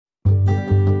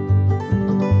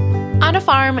On a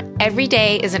farm, every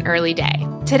day is an early day.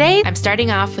 Today, I'm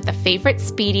starting off with a favorite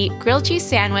speedy grilled cheese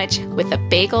sandwich with a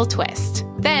bagel twist.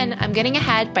 Then, I'm getting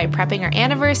ahead by prepping our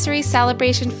anniversary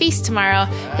celebration feast tomorrow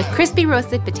with crispy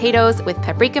roasted potatoes with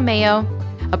paprika mayo,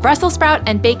 a Brussels sprout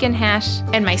and bacon hash,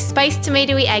 and my spiced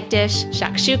tomatoey egg dish,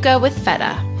 shakshuka with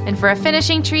feta. And for a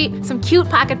finishing treat, some cute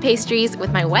pocket pastries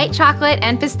with my white chocolate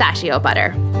and pistachio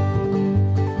butter.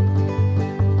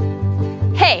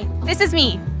 Hey, this is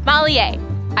me, Molly A.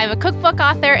 I'm a cookbook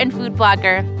author and food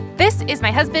blogger. This is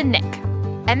my husband, Nick.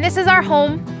 And this is our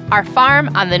home, our farm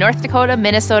on the North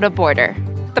Dakota-Minnesota border.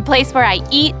 The place where I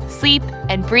eat, sleep,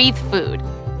 and breathe food.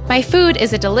 My food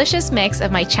is a delicious mix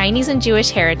of my Chinese and Jewish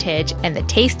heritage and the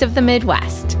taste of the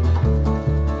Midwest.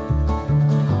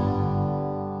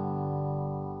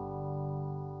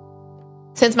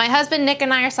 Since my husband Nick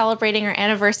and I are celebrating our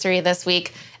anniversary this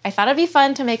week, I thought it'd be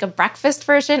fun to make a breakfast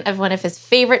version of one of his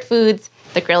favorite foods,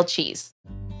 the grilled cheese.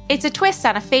 It's a twist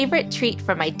on a favorite treat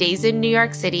from my days in New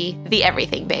York City, the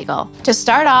everything bagel. To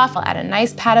start off, I'll add a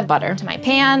nice pat of butter to my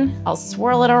pan. I'll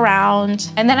swirl it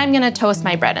around, and then I'm gonna toast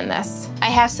my bread in this. I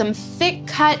have some thick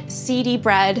cut seedy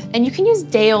bread, and you can use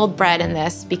day-old bread in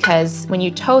this because when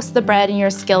you toast the bread in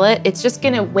your skillet, it's just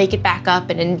gonna wake it back up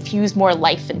and infuse more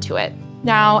life into it.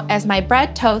 Now, as my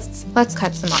bread toasts, let's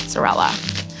cut some mozzarella.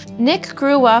 Nick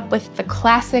grew up with the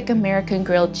classic American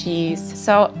grilled cheese,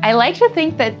 so I like to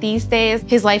think that these days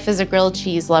his life as a grilled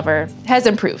cheese lover has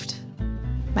improved.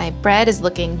 My bread is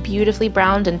looking beautifully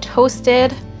browned and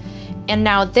toasted, and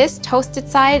now this toasted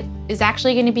side is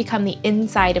actually going to become the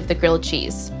inside of the grilled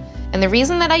cheese. And the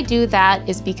reason that I do that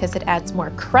is because it adds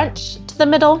more crunch to the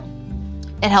middle.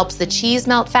 It helps the cheese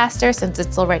melt faster since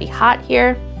it's already hot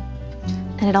here,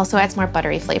 and it also adds more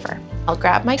buttery flavor. I'll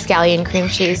grab my scallion cream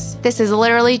cheese. This is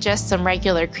literally just some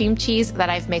regular cream cheese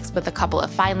that I've mixed with a couple of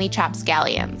finely chopped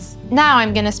scallions. Now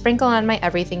I'm gonna sprinkle on my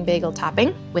everything bagel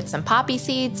topping with some poppy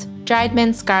seeds, dried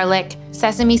minced garlic,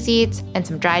 sesame seeds, and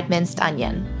some dried minced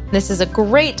onion. This is a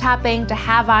great topping to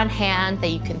have on hand that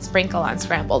you can sprinkle on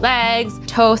scrambled eggs,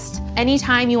 toast,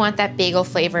 anytime you want that bagel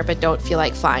flavor but don't feel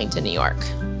like flying to New York.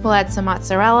 We'll add some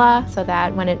mozzarella so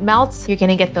that when it melts, you're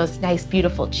gonna get those nice,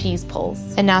 beautiful cheese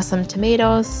pulls. And now some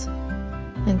tomatoes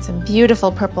and some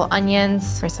beautiful purple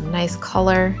onions for some nice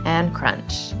color and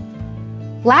crunch.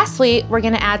 Lastly, we're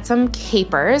gonna add some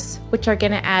capers, which are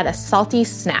gonna add a salty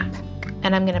snap.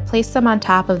 And I'm gonna place them on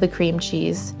top of the cream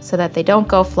cheese so that they don't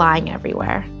go flying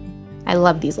everywhere. I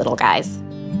love these little guys.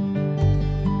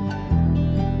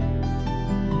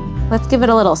 Let's give it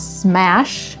a little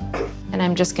smash. And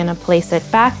I'm just gonna place it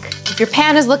back. If your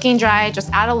pan is looking dry, just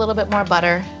add a little bit more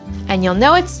butter. And you'll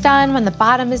know it's done when the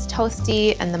bottom is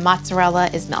toasty and the mozzarella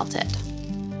is melted.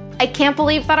 I can't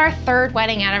believe that our third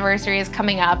wedding anniversary is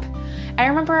coming up. I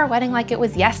remember our wedding like it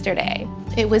was yesterday.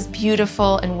 It was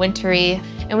beautiful and wintry,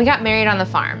 and we got married on the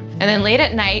farm. And then late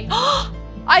at night,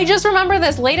 I just remember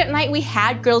this, late at night we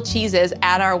had grilled cheeses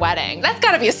at our wedding. That's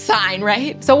gotta be a sign,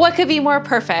 right? So what could be more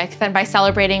perfect than by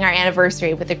celebrating our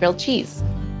anniversary with a grilled cheese?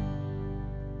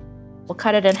 We'll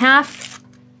cut it in half.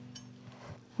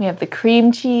 We have the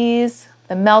cream cheese,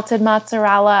 the melted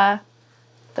mozzarella,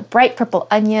 the bright purple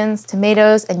onions,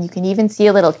 tomatoes, and you can even see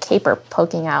a little caper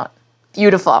poking out.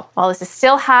 Beautiful. While this is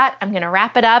still hot, I'm gonna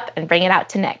wrap it up and bring it out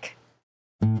to Nick.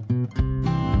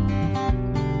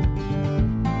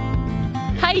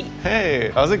 Hi. Hey,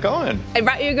 how's it going? I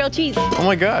brought you a grilled cheese. Oh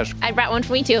my gosh. I brought one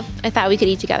for me too. I thought we could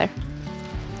eat together.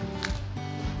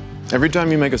 Every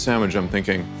time you make a sandwich, I'm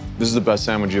thinking, this is the best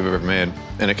sandwich you've ever made,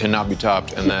 and it cannot be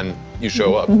topped, and then you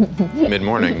show up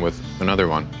mid-morning with another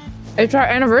one. It's our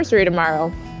anniversary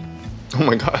tomorrow. Oh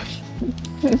my gosh.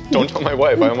 Don't tell my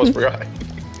wife, I almost forgot.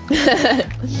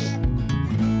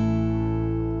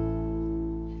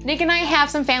 Nick and I have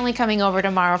some family coming over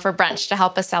tomorrow for brunch to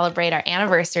help us celebrate our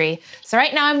anniversary. So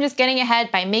right now I'm just getting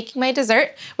ahead by making my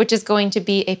dessert, which is going to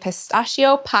be a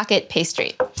pistachio pocket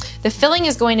pastry. The filling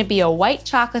is going to be a white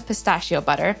chocolate pistachio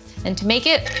butter. And to make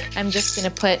it, I'm just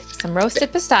gonna put some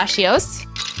roasted pistachios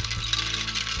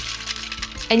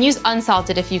and use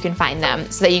unsalted if you can find them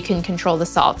so that you can control the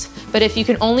salt. But if you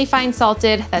can only find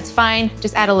salted, that's fine.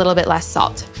 Just add a little bit less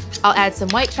salt. I'll add some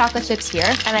white chocolate chips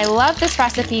here. And I love this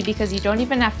recipe because you don't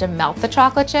even have to melt the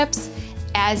chocolate chips.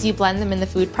 As you blend them in the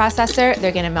food processor,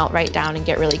 they're gonna melt right down and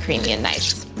get really creamy and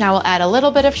nice. Now we'll add a little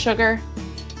bit of sugar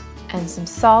and some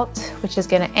salt, which is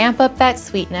gonna amp up that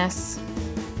sweetness,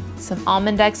 some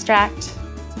almond extract,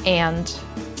 and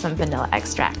some vanilla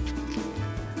extract.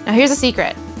 Now here's a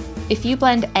secret. If you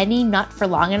blend any nut for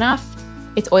long enough,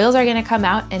 its oils are gonna come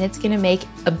out and it's gonna make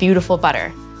a beautiful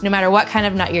butter, no matter what kind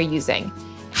of nut you're using.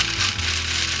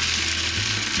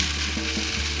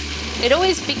 it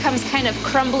always becomes kind of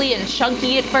crumbly and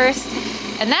chunky at first.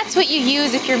 And that's what you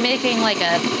use if you're making like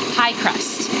a pie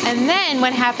crust. And then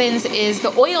what happens is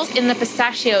the oils in the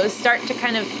pistachios start to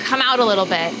kind of come out a little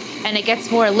bit and it gets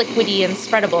more liquidy and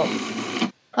spreadable.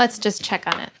 Let's just check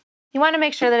on it. You want to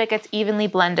make sure that it gets evenly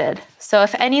blended. So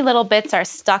if any little bits are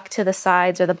stuck to the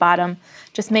sides or the bottom,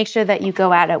 just make sure that you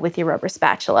go at it with your rubber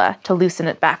spatula to loosen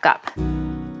it back up.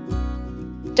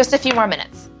 Just a few more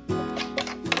minutes.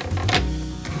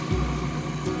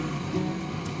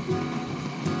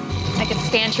 I could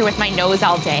stand here with my nose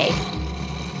all day.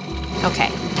 Okay,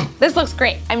 this looks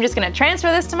great. I'm just gonna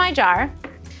transfer this to my jar,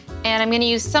 and I'm gonna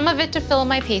use some of it to fill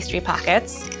my pastry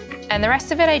pockets, and the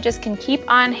rest of it I just can keep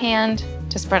on hand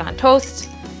to spread on toast,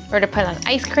 or to put on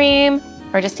ice cream,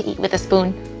 or just to eat with a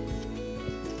spoon.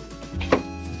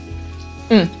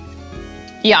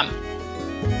 Yum.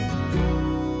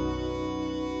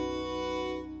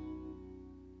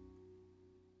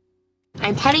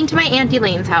 I'm heading to my Aunt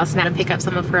Elaine's house now to pick up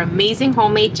some of her amazing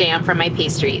homemade jam for my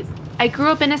pastries. I grew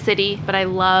up in a city, but I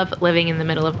love living in the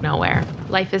middle of nowhere.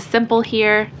 Life is simple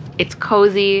here, it's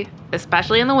cozy,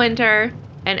 especially in the winter,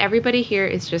 and everybody here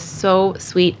is just so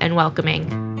sweet and welcoming.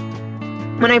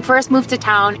 When I first moved to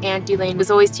town, Aunt Elaine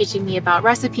was always teaching me about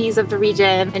recipes of the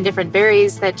region and different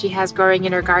berries that she has growing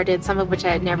in her garden, some of which I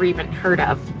had never even heard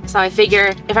of. So I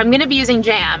figure if I'm gonna be using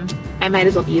jam, I might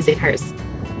as well be using hers.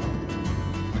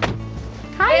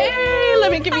 Hi. Hey,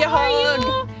 let me give you a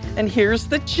hug. And here's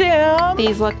the jam.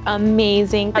 These look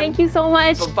amazing. Thank you so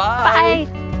much. Bye-bye.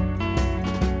 Bye.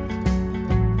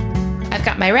 I've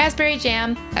got my raspberry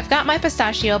jam, I've got my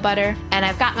pistachio butter, and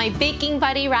I've got my baking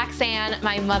buddy Roxanne,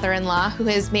 my mother-in-law, who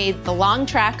has made the long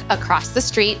trek across the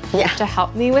street to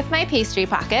help me with my pastry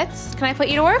pockets. Can I put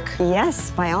you to work? Yes,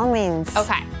 by all means.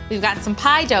 Okay, we've got some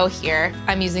pie dough here.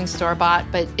 I'm using store-bought,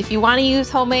 but if you want to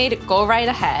use homemade, go right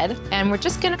ahead. And we're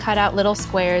just gonna cut out little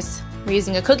squares. We're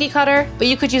using a cookie cutter, but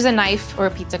you could use a knife or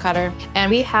a pizza cutter. And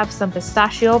we have some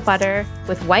pistachio butter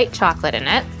with white chocolate in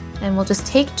it. And we'll just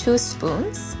take 2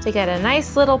 spoons to get a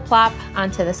nice little plop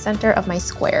onto the center of my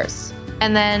squares.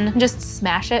 And then just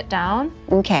smash it down.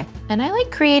 Okay. And I like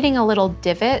creating a little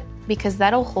divot because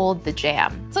that'll hold the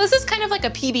jam. So this is kind of like a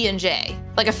PB&J,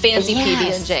 like a fancy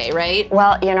PB&J, right?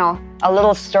 Well, you know, a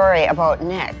little story about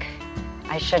Nick.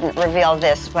 I shouldn't reveal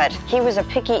this, but he was a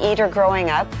picky eater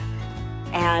growing up,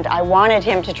 and I wanted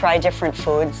him to try different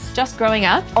foods. Just growing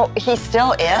up? Oh, he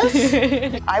still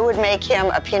is? I would make him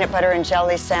a peanut butter and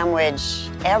jelly sandwich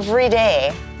every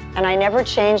day, and I never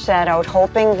changed that out,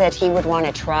 hoping that he would want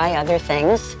to try other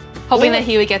things. Hoping that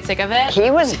he would get sick of it?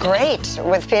 He was great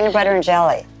with peanut butter and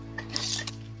jelly.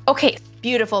 Okay,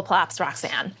 beautiful plops,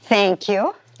 Roxanne. Thank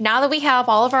you. Now that we have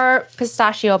all of our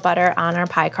pistachio butter on our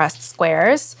pie crust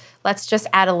squares, let's just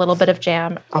add a little bit of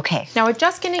jam. Okay. Now we're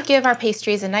just gonna give our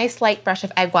pastries a nice light brush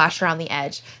of egg wash around the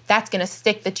edge. That's gonna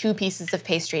stick the 2 pieces of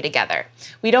pastry together.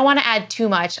 We don't wanna add too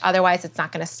much, otherwise it's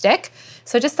not gonna stick.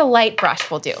 So just a light brush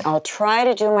will do. I'll try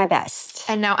to do my best.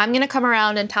 And now I'm gonna come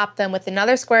around and top them with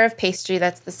another square of pastry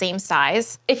that's the same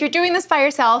size. If you're doing this by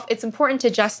yourself, it's important to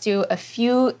just do a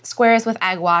few squares with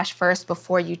egg wash first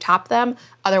before you top them,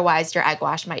 otherwise your egg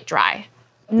wash might dry.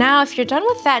 Now, if you're done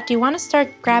with that, do you want to start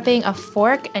grabbing a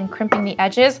fork and crimping the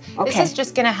edges? Okay. This is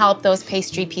just gonna help those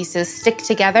pastry pieces stick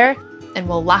together and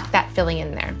we'll lock that filling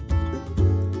in there.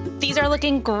 These are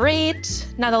looking great.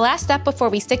 Now, the last step before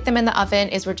we stick them in the oven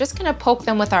is we're just gonna poke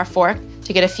them with our fork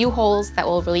to get a few holes that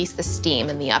will release the steam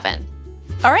in the oven.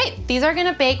 All right, these are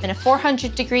gonna bake in a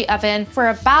 400-degree oven for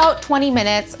about 20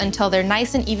 minutes until they're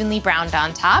nice and evenly browned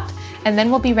on top, and then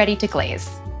we'll be ready to glaze.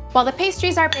 While the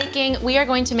pastries are baking, we are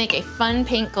going to make a fun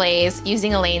pink glaze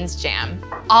using Elaine's jam.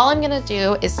 All I'm gonna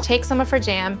do is take some of her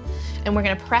jam and we're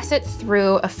gonna press it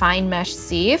through a fine mesh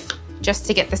sieve just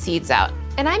to get the seeds out.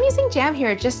 And I'm using jam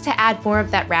here just to add more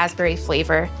of that raspberry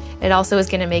flavor. It also is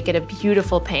gonna make it a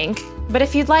beautiful pink. But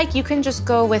if you'd like, you can just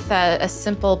go with a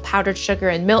simple powdered sugar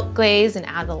and milk glaze and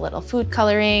add a little food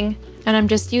coloring. And I'm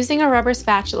just using a rubber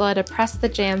spatula to press the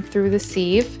jam through the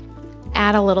sieve.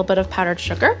 Add a little bit of powdered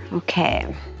sugar.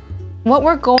 Okay. What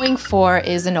we're going for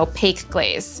is an opaque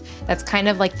glaze. That's kind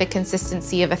of like the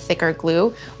consistency of a thicker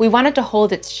glue. We want it to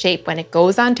hold its shape when it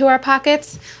goes onto our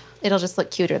pockets. It'll just look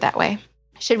cuter that way.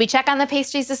 Should we check on the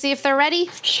pastries to see if they're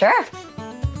ready? Sure.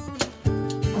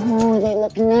 Oh, they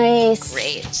look nice.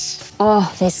 Great.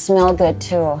 Oh, they smell good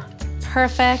too.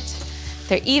 Perfect.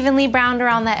 They're evenly browned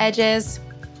around the edges.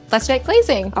 Let's start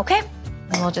glazing. Okay.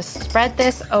 And we'll just spread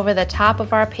this over the top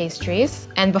of our pastries.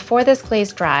 And before this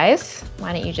glaze dries,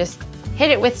 why don't you just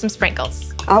hit it with some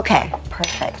sprinkles. Okay,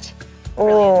 perfect.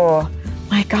 Oh,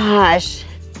 my gosh.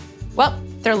 Well,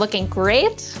 they're looking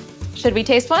great. Should we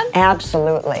taste one?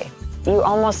 Absolutely. You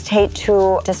almost hate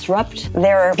to disrupt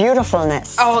their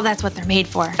beautifulness. Oh, that's what they're made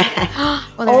for.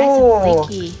 Oh, they're nice and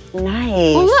flaky.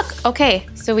 Nice. Oh, look. Okay,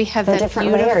 so we have The the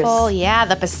different beautiful, layers. yeah,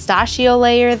 the pistachio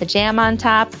layer, the jam on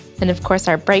top, and of course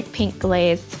our bright pink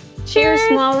glaze. Cheers,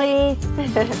 Molly.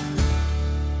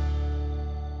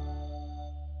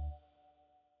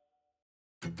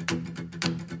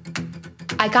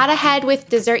 I got ahead with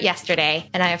dessert yesterday,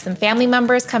 and I have some family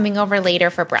members coming over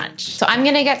later for brunch. So I'm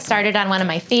gonna get started on one of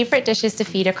my favorite dishes to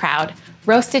feed a crowd,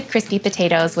 roasted crispy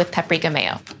potatoes with paprika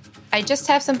mayo. I just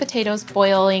have some potatoes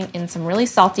boiling in some really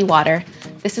salty water.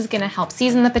 This is gonna help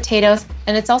season the potatoes,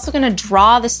 and it's also gonna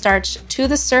draw the starch to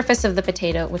the surface of the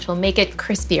potato, which will make it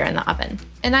crispier in the oven.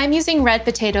 And I'm using red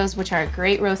potatoes, which are a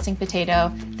great roasting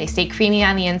potato. They stay creamy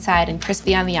on the inside and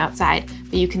crispy on the outside,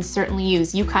 but you can certainly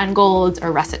use Yukon Golds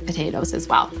or russet potatoes as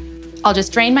well. I'll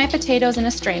just drain my potatoes in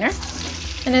a strainer,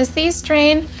 and as these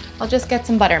drain, I'll just get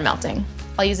some butter melting.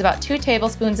 I'll use about 2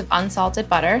 tablespoons of unsalted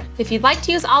butter. If you'd like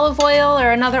to use olive oil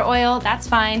or another oil, that's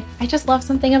fine. I just love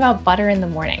something about butter in the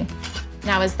morning.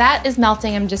 Now, as that is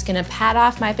melting, I'm just gonna pat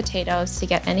off my potatoes to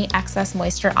get any excess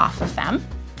moisture off of them.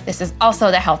 This is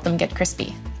also to help them get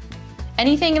crispy.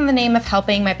 Anything in the name of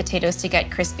helping my potatoes to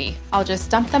get crispy. I'll just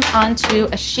dump them onto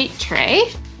a sheet tray.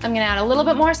 I'm gonna add a little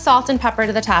bit more salt and pepper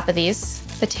to the top of these.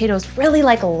 Potatoes really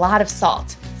like a lot of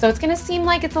salt. So it's gonna seem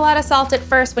like it's a lot of salt at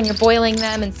first when you're boiling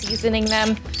them and seasoning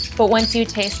them, but once you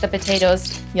taste the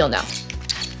potatoes, you'll know.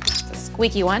 It's a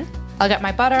squeaky one. I'll get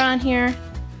my butter on here,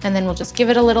 and then we'll just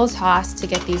give it a little toss to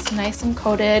get these nice and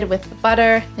coated with the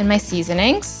butter and my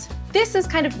seasonings. This is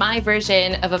kind of my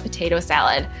version of a potato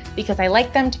salad because I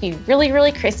like them to be really,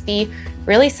 really crispy,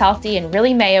 really salty, and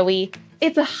really mayo-y.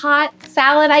 It's a hot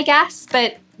salad, I guess,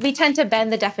 but we tend to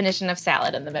bend the definition of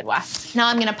salad in the Midwest. Now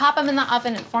I'm gonna pop them in the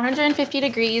oven at 450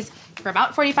 degrees for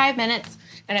about 45 minutes,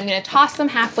 and I'm gonna toss them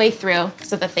halfway through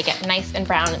so that they get nice and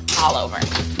brown all over.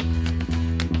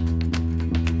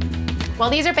 While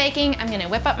these are baking, I'm gonna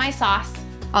whip up my sauce.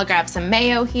 I'll grab some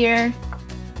mayo here,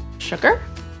 sugar,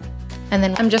 and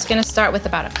then I'm just gonna start with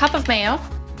about a cup of mayo.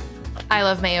 I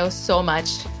love mayo so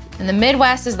much, and the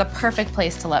Midwest is the perfect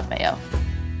place to love mayo.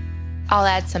 I'll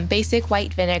add some basic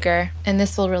white vinegar, and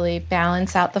this will really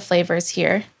balance out the flavors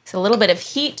here. It's a little bit of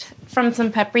heat from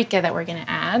some paprika that we're gonna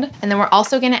add. And then we're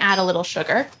also gonna add a little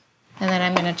sugar. And then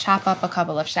I'm gonna chop up a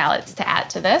couple of shallots to add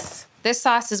to this. This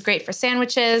sauce is great for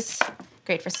sandwiches,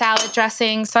 great for salad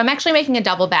dressing. So I'm actually making a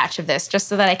double batch of this just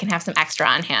so that I can have some extra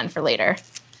on hand for later.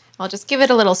 I'll just give it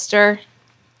a little stir.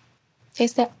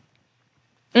 Taste it.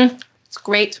 It's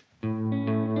great.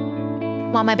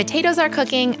 While my potatoes are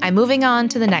cooking, I'm moving on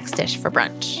to the next dish for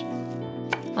brunch.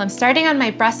 Well, I'm starting on my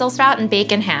Brussels sprout and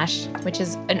bacon hash, which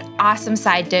is an awesome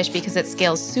side dish because it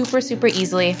scales super, super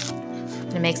easily,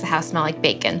 and it makes the house smell like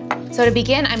bacon. So to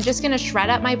begin, I'm just gonna shred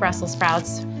up my Brussels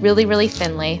sprouts really, really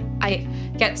thinly. I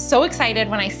get so excited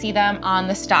when I see them on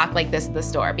the stalk like this at the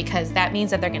store because that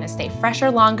means that they're gonna stay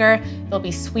fresher longer, they'll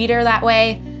be sweeter that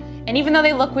way, and even though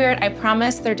they look weird, I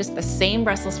promise they're just the same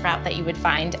Brussels sprout that you would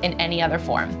find in any other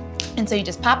form. And so you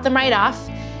just pop them right off,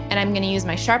 and I'm gonna use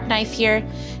my sharp knife here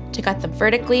to cut them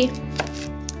vertically,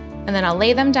 and then I'll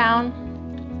lay them down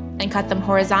and cut them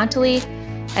horizontally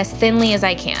as thinly as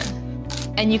I can.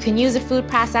 And you can use a food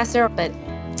processor, but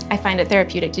I find it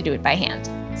therapeutic to do it by hand.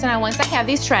 So now once I have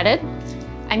these shredded,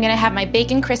 I'm gonna have my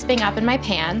bacon crisping up in my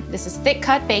pan. This is thick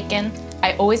cut bacon.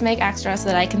 I always make extra so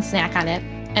that I can snack on it.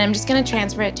 And I'm just gonna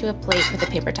transfer it to a plate with a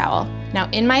paper towel. Now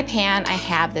in my pan, I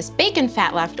have this bacon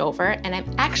fat left over, and I'm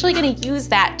actually gonna use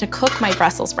that to cook my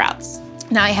Brussels sprouts.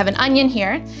 Now I have an onion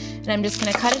here, and I'm just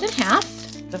gonna cut it in half.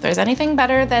 If there's anything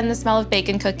better than the smell of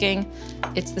bacon cooking,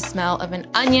 it's the smell of an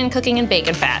onion cooking in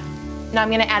bacon fat. Now I'm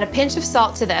gonna add a pinch of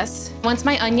salt to this. Once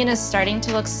my onion is starting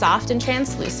to look soft and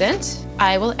translucent,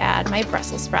 I will add my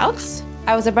Brussels sprouts.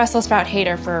 I was a Brussels sprout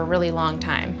hater for a really long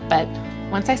time, but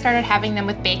once I started having them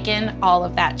with bacon, all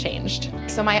of that changed.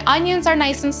 So my onions are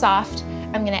nice and soft.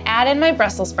 I'm gonna add in my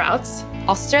Brussels sprouts.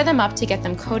 I'll stir them up to get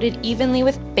them coated evenly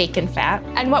with bacon fat.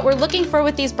 And what we're looking for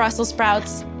with these Brussels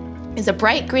sprouts is a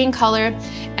bright green color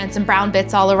and some brown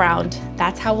bits all around.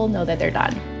 That's how we'll know that they're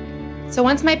done. So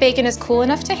once my bacon is cool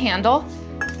enough to handle,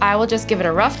 I will just give it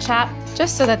a rough chop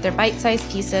just so that they're bite-sized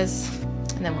pieces,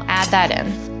 and then we'll add that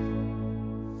in.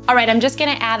 All right, I'm just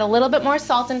gonna add a little bit more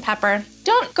salt and pepper.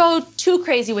 Don't go too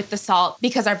crazy with the salt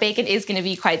because our bacon is gonna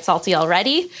be quite salty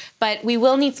already, but we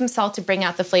will need some salt to bring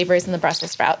out the flavors in the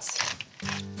Brussels sprouts.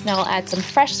 Now I'll add some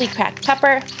freshly cracked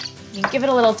pepper. You can give it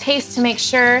a little taste to make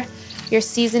sure your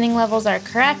seasoning levels are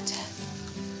correct.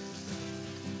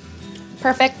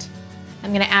 Perfect.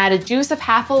 I'm gonna add a juice of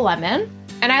half a lemon,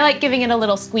 and I like giving it a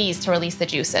little squeeze to release the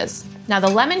juices. Now the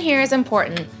lemon here is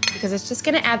important because it's just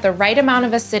gonna add the right amount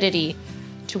of acidity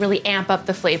to really amp up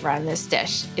the flavor on this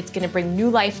dish. It's gonna bring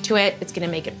new life to it. It's gonna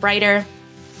make it brighter.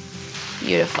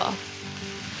 Beautiful.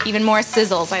 Even more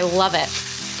sizzles, I love it.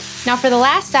 Now for the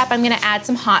last step, I'm gonna add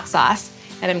some hot sauce,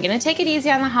 and I'm gonna take it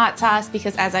easy on the hot sauce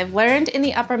because as I've learned in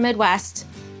the upper Midwest,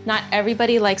 not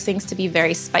everybody likes things to be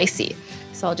very spicy.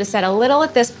 So I'll just add a little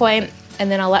at this point,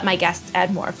 and then I'll let my guests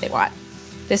add more if they want.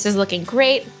 This is looking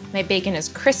great. My bacon is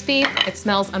crispy. It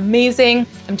smells amazing.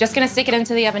 I'm just gonna stick it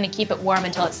into the oven to keep it warm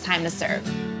until it's time to serve.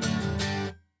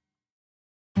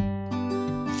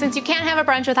 Since you can't have a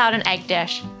brunch without an egg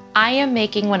dish, I am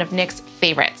making one of Nick's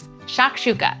favorites,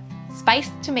 shakshuka,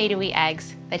 spiced tomatoey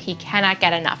eggs that he cannot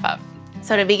get enough of.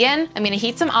 So to begin, I'm gonna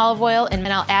heat some olive oil and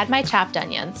then I'll add my chopped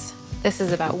onions. This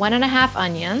is about 1.5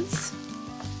 onions.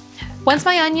 Once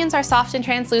my onions are soft and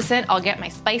translucent, I'll get my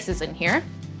spices in here.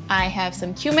 I have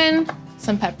some cumin,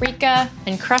 some paprika,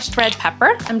 and crushed red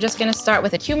pepper. I'm just gonna start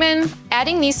with the cumin.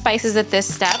 Adding these spices at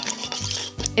this step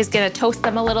is gonna toast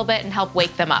them a little bit and help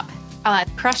wake them up. I'll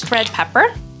add crushed red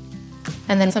pepper,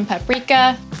 and then some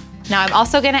paprika. Now I'm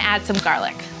also gonna add some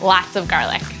garlic, lots of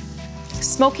garlic.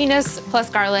 Smokiness plus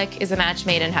garlic is a match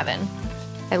made in heaven.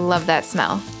 I love that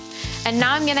smell. And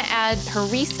now I'm gonna add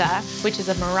harissa, which is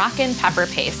a Moroccan pepper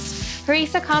paste.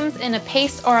 Harissa comes in a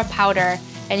paste or a powder,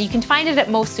 and you can find it at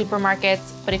most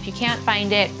supermarkets, but if you can't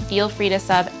find it, feel free to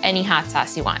sub any hot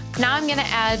sauce you want. Now I'm gonna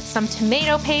add some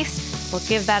tomato paste. We'll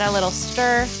give that a little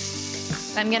stir.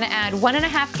 I'm gonna add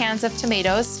 1.5 cans of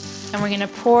tomatoes, and we're gonna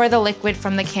pour the liquid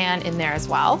from the can in there as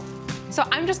well. So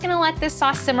I'm just gonna let this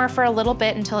sauce simmer for a little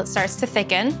bit until it starts to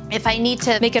thicken. If I need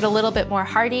to make it a little bit more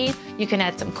hearty, you can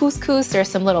add some couscous or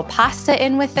some little pasta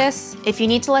in with this. If you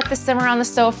need to let this simmer on the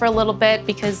stove for a little bit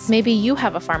because maybe you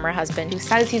have a farmer husband who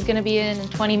says he's gonna be in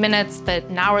 20 minutes, but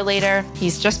an hour later,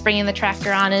 he's just bringing the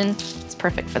tractor on in, it's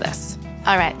perfect for this.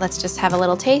 All right, let's just have a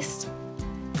little taste.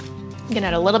 I'm gonna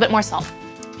add a little bit more salt.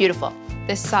 Beautiful.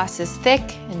 This sauce is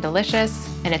thick and delicious,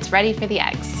 and it's ready for the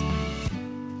eggs.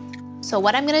 So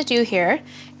what I'm gonna do here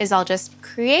is I'll just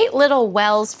create little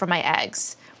wells for my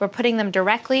eggs. We're putting them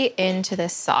directly into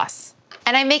this sauce.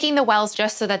 And I'm making the wells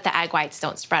just so that the egg whites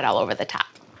don't spread all over the top.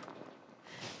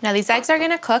 Now these eggs are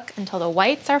gonna cook until the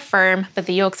whites are firm, but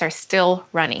the yolks are still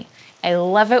runny. I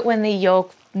love it when the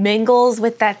yolk mingles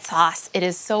with that sauce. It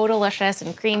is so delicious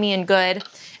and creamy and good.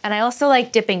 And I also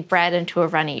like dipping bread into a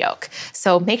runny yolk.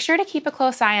 So make sure to keep a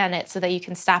close eye on it so that you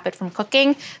can stop it from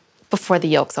cooking before the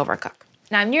yolks overcook.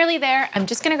 Now I'm nearly there. I'm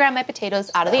just gonna grab my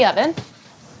potatoes out of the oven.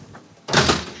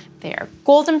 They are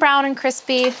golden brown and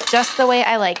crispy, just the way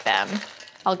I like them.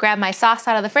 I'll grab my sauce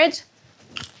out of the fridge.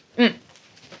 And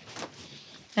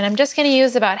I'm just gonna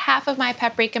use about half of my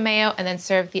paprika mayo and then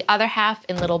serve the other half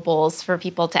in little bowls for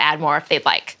people to add more if they'd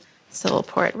like. So we'll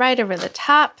pour it right over the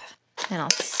top and I'll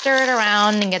stir it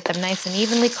around and get them nice and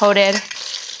evenly coated.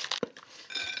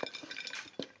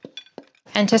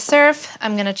 And to serve,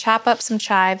 I'm gonna chop up some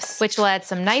chives, which will add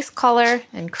some nice color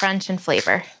and crunch and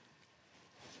flavor.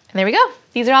 And there we go,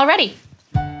 these are all ready.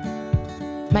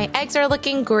 My eggs are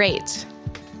looking great.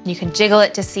 You can jiggle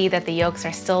it to see that the yolks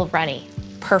are still runny.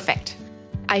 Perfect.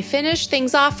 I finish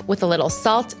things off with a little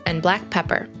salt and black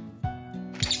pepper.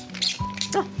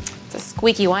 Oh, it's a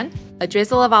squeaky one. A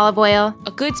drizzle of olive oil,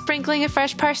 a good sprinkling of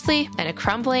fresh parsley, and a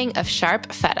crumbling of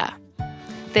sharp feta.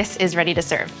 This is ready to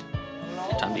serve.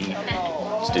 Time to eat.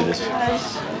 Let's do this.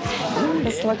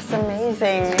 This looks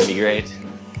amazing. It's gonna be great.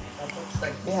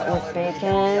 Yeah, with bacon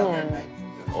and...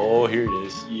 Oh, here it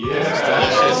is.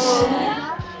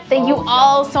 Yes, Thank you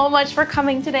all so much for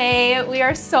coming today. We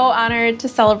are so honored to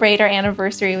celebrate our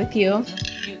anniversary with you.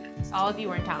 All of you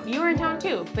were in town. You were in town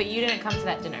too, but you didn't come to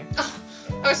that dinner.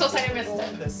 I was so sorry I missed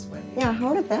it. Yeah,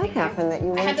 how did that happen that you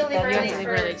went I had to leave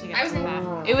early. to get I was to in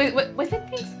that. It was it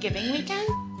Thanksgiving weekend?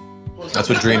 That's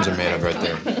what dreams are made of right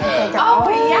there. Oh,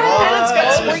 yeah, that's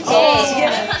good. Spring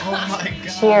Oh my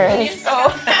god. Cheers.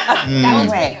 That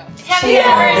one's Wait. Happy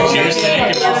anniversary.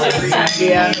 Cheers.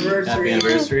 Happy anniversary. Happy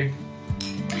anniversary.